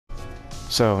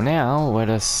So now, let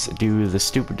us do the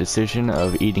stupid decision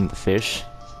of eating the fish.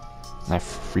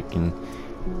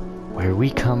 Where we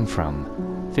come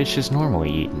from, fish is normally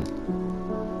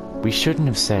eaten. We shouldn't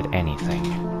have said anything.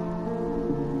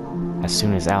 As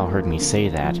soon as Al heard me say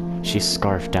that, she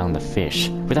scarfed down the fish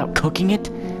without cooking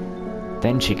it.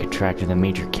 Then she contracted a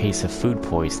major case of food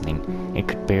poisoning and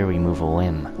could barely move a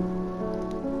limb.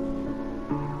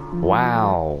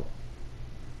 Wow.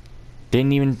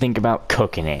 Didn't even think about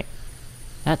cooking it.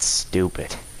 That's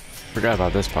stupid. Forgot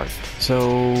about this part.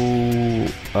 So,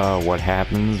 what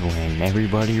happens when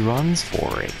everybody runs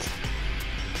for it?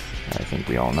 I think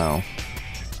we all know.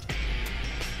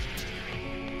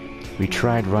 We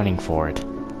tried running for it,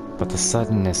 but the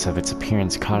suddenness of its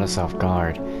appearance caught us off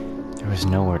guard. There was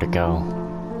nowhere to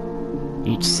go.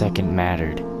 Each second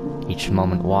mattered. Each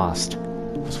moment lost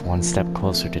was one step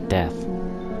closer to death.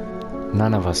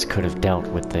 None of us could have dealt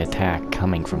with the attack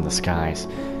coming from the skies.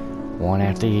 One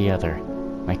after the other,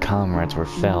 my comrades were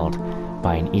felled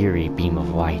by an eerie beam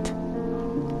of light.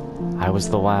 I was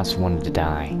the last one to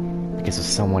die because of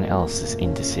someone else's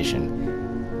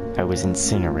indecision. I was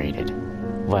incinerated,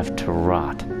 left to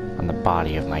rot on the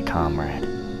body of my comrade.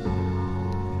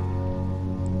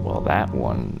 Well, that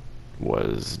one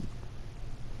was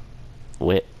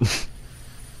lit.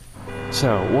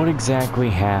 So, what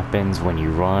exactly happens when you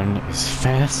run as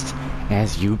fast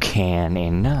as you can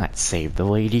and not save the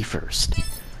lady first?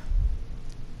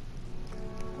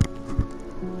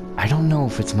 I don't know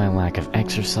if it's my lack of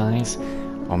exercise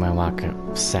or my lack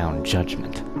of sound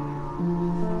judgment,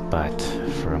 but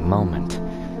for a moment,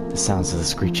 the sounds of the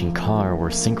screeching car were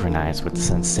synchronized with the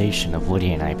sensation of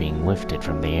Lydia and I being lifted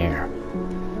from the air.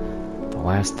 The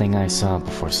last thing I saw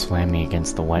before slamming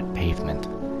against the wet pavement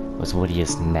was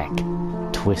Lydia's neck,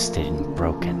 twisted and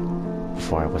broken,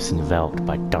 before I was enveloped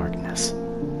by darkness.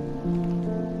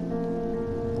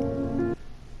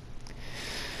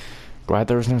 Glad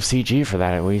there was no CG for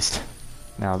that, at least.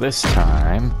 Now this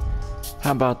time,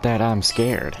 how about that I'm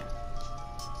scared?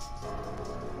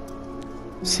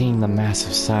 Seeing the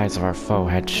massive size of our foe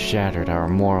had shattered our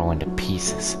morale into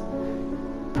pieces.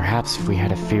 Perhaps if we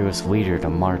had a fearless leader to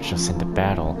march us into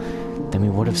battle, then we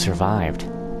would have survived.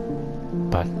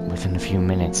 But within a few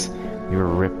minutes, we were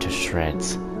ripped to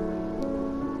shreds.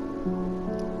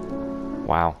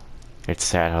 Wow. It's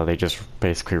sad how they just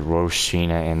basically roast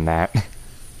Sheena in that.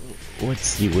 Let's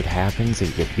see what happens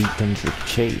if you beat them to the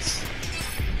chase.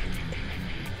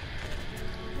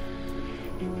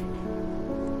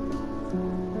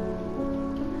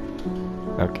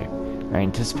 Okay. I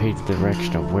anticipated the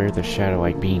direction of where the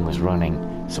shadow-like being was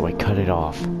running, so I cut it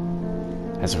off.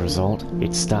 As a result,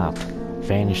 it stopped,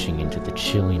 vanishing into the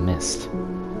chilly mist.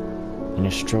 In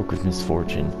a stroke of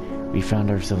misfortune, we found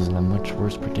ourselves in a much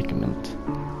worse predicament.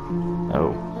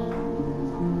 Oh.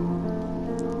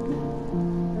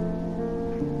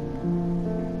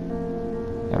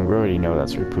 I already know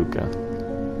that's Rapuka.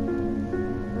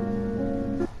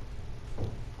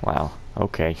 Wow,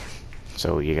 okay.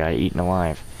 So you got eaten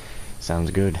alive.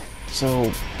 Sounds good.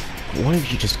 So, what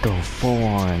if you just go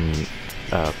full-on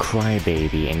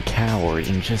crybaby and coward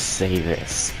and just say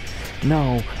this?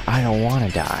 No, I don't want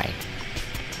to die.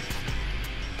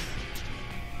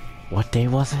 What day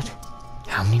was it?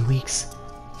 How many weeks?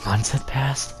 Months had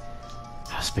passed?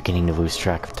 I was beginning to lose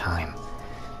track of time,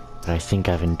 but I think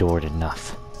I've endured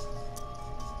enough.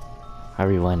 I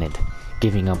relented,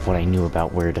 giving up what I knew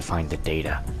about where to find the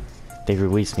data. They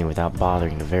released me without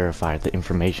bothering to verify if the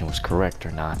information was correct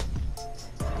or not.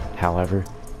 However,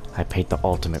 I paid the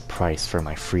ultimate price for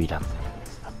my freedom,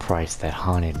 a price that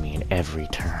haunted me in every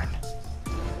turn.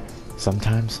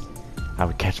 Sometimes, I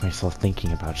would catch myself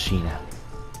thinking about Sheena,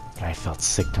 but I felt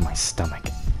sick to my stomach.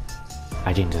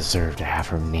 I didn't deserve to have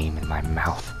her name in my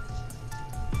mouth.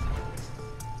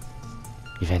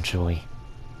 Eventually,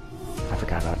 I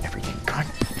forgot about everything. God.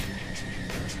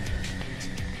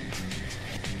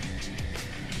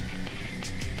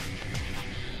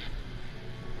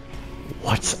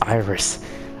 What's Iris?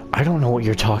 I don't know what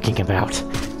you're talking about.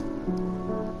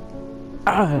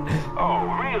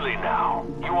 Oh, really now?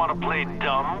 You want to play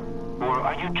dumb? Or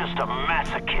are you just a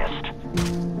masochist?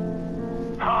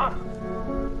 Huh?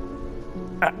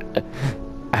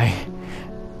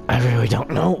 I really don't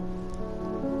know.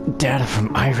 Data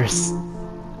from Iris.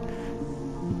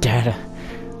 Data.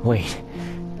 Wait.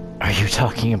 Are you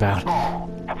talking about... Oh,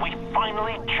 have we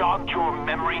finally jogged your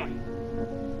memory?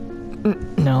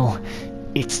 No.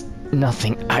 It's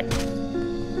nothing. I'm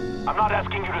not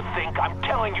asking you to think. I'm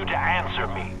telling you to answer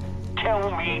me.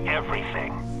 Tell me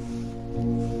everything.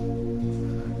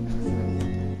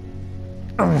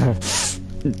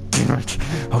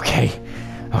 Okay.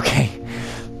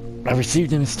 I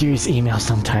received a mysterious email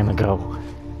some time ago.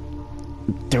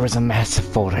 There was a massive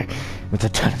folder with a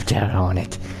ton of data on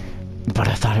it, but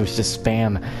I thought it was just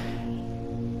spam.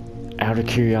 Out of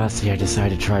curiosity, I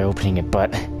decided to try opening it,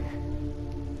 but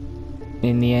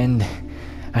in the end,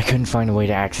 I couldn't find a way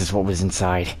to access what was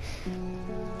inside.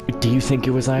 Do you think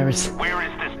it was Iris? Where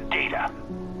is this data?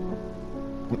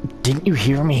 Didn't you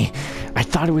hear me? I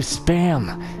thought it was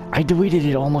spam. I deleted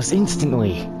it almost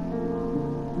instantly.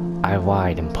 I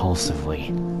lied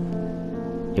impulsively.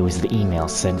 It was the email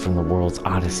sent from the World's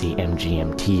Odyssey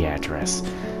MGMT address.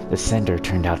 The sender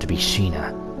turned out to be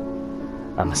Sheena.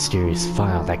 A mysterious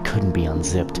file that couldn't be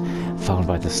unzipped, followed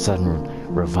by the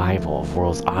sudden revival of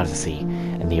World's Odyssey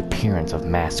and the appearance of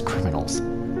masked criminals.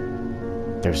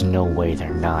 There's no way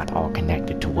they're not all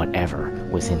connected to whatever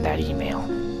was in that email,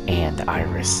 and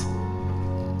Iris.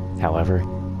 However,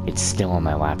 it's still on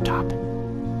my laptop.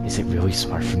 Is it really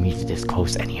smart for me to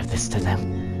disclose any of this to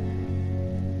them?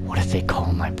 What if they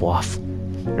call my bluff?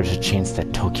 There's a chance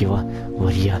that Tokiwa,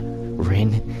 Lydia,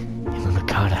 Rin, and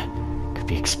Mimikata could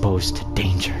be exposed to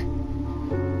danger.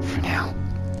 For now,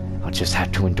 I'll just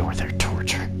have to endure their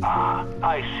torture. Ah,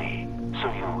 I see.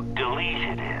 So you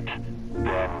deleted it.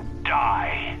 Then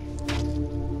die.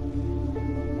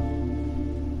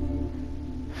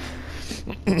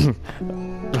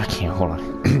 I can't, hold on.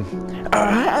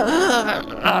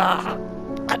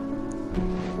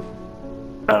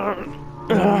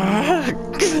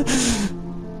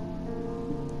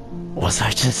 Was I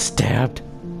just stabbed?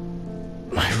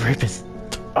 My rib is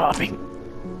throbbing.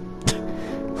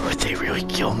 Would they really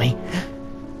kill me?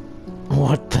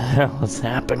 What the hell is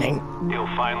happening? He'll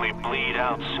finally bleed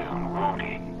out soon, won't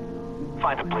he?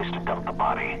 Find a place to dump the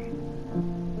body.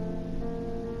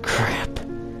 Crap.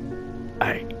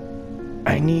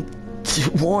 I need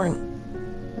to warn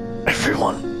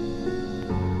everyone.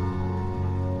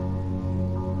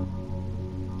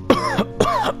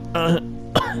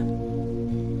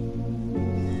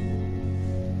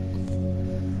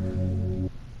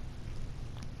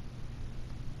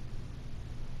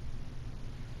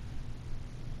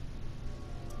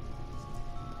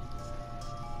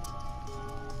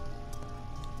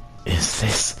 Is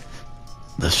this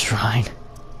the shrine?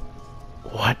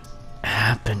 What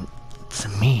happened to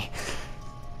me?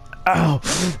 Oh,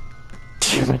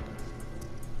 damn it.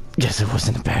 Guess it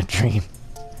wasn't a bad dream.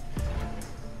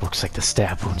 Looks like the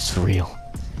stab wound's for real,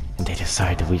 and they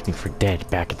decided to leave me for dead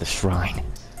back at the shrine.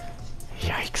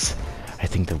 Yikes. I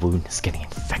think the wound is getting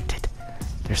infected.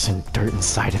 There's some dirt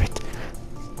inside of it.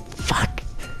 Fuck.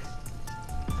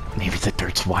 Maybe the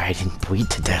dirt's why I didn't bleed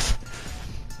to death.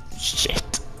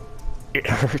 Shit. It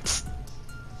hurts.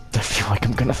 I feel like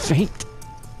I'm gonna faint.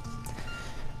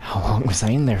 How long was I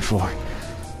in there for?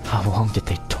 How long did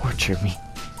they torture me?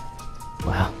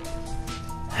 Well,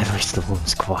 at least the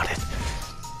wound's clotted.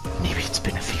 Maybe it's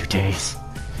been a few days.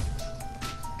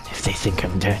 If they think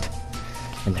I'm dead,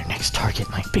 and their next target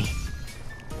might be,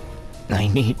 I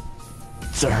need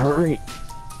to hurry.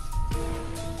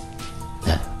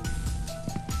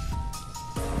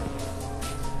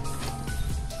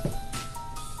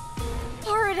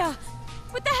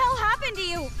 What the hell happened to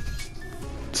you?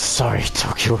 Sorry,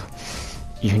 Tokiwa.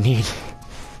 You need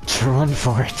to run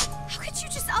for it. How could you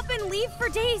just up and leave for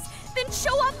days, then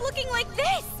show up looking like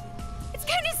this? It's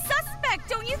kind of suspect,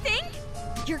 don't you think?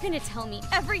 You're gonna tell me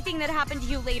everything that happened to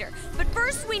you later, but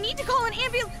first we need to call an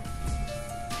ambulance.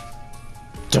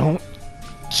 Don't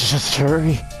just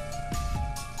hurry.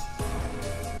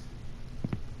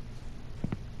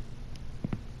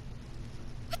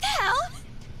 What the hell?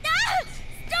 Ah!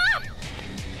 Stop!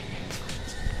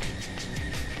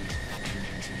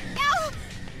 Ow!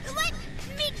 Let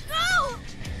me go!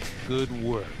 Good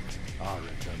work,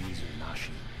 Arata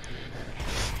Mizunashi.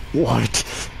 What?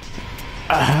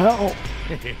 How?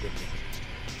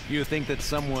 You think that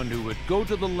someone who would go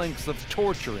to the lengths of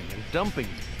torturing and dumping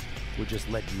you would just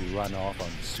let you run off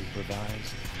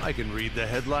unsupervised? I can read the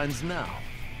headlines now.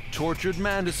 Tortured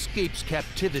man escapes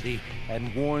captivity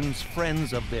and warns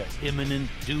friends of their imminent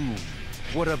doom.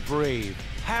 What a brave,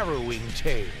 harrowing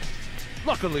tale.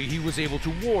 Luckily, he was able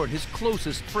to warn his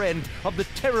closest friend of the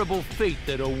terrible fate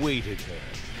that awaited her.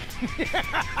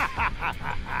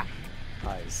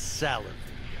 I salivate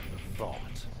at the thought.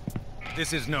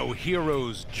 This is no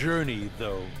hero's journey,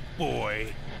 though,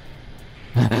 boy.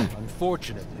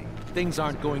 Unfortunately, things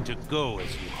aren't going to go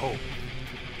as you hope.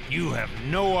 You have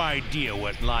no idea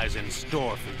what lies in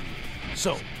store for you.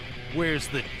 So, where's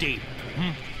the data,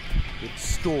 It's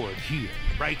stored here,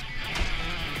 right?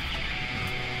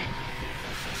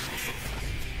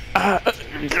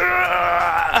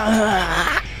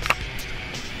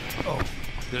 Oh,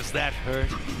 does that hurt?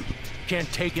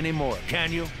 can't take any more,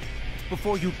 can you?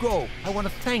 Before you go, I want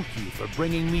to thank you for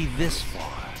bringing me this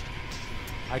far.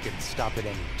 I can stop at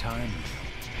any time, you know.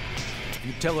 If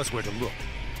you tell us where to look,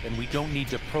 then we don't need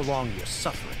to prolong your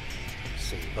suffering.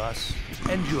 Save us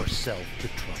and yourself the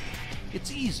trouble. It's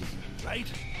easy,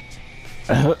 right?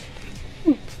 You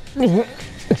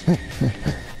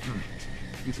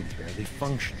can barely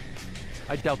function.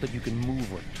 I doubt that you can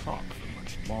move or talk for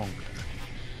much longer.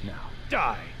 Now,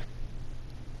 die!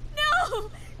 No!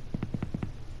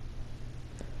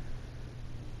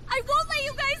 I won't let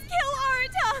you guys kill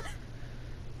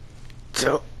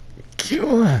Arata!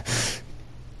 Tokiwa,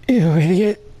 you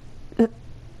idiot.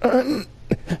 I'm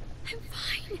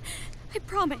fine. I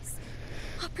promise.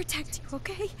 I'll protect you,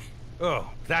 okay? Oh,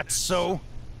 that's so?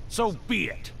 So be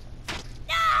it.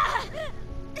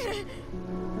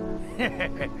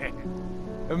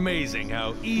 Amazing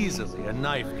how easily a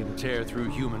knife can tear through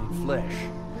human flesh.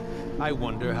 I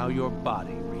wonder how your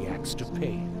body reacts to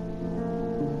pain.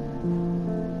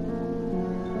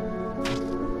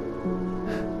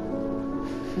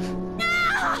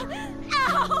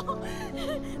 Ow!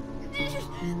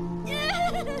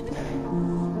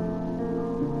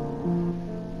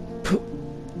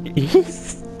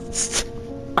 Please.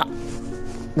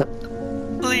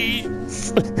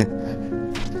 Please.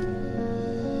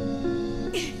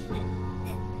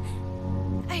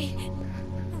 I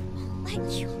won't let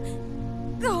you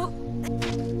go.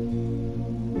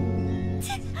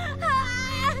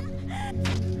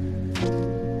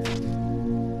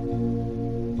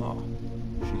 Oh,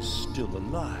 she's still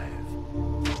alive.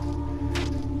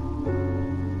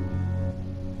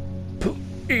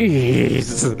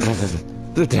 Please.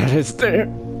 The dad is there.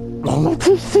 On my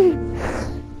PC.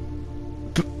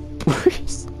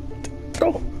 Please.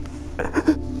 No.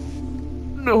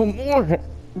 No more.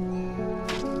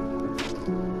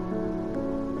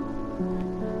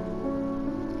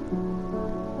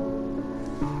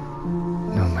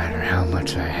 No matter how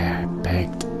much I had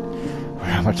begged, or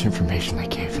how much information I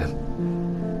gave them,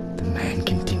 the man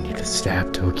continued to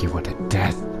stab Tokiwa to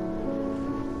death.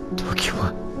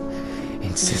 Tokiwa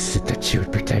insisted that she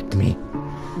would protect me,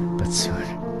 but soon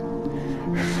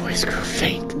her voice grew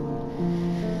faint,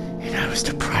 and I was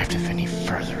deprived of any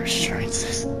further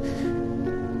assurances.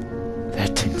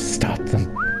 That didn't stop them.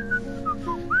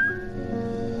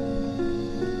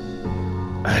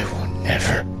 I will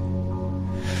never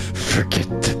forget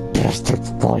the bastard's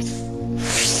voice.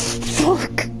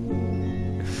 Fuck!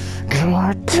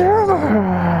 God damn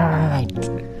it!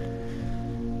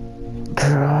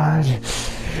 God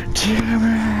damn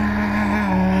it!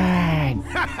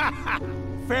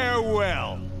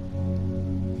 Farewell!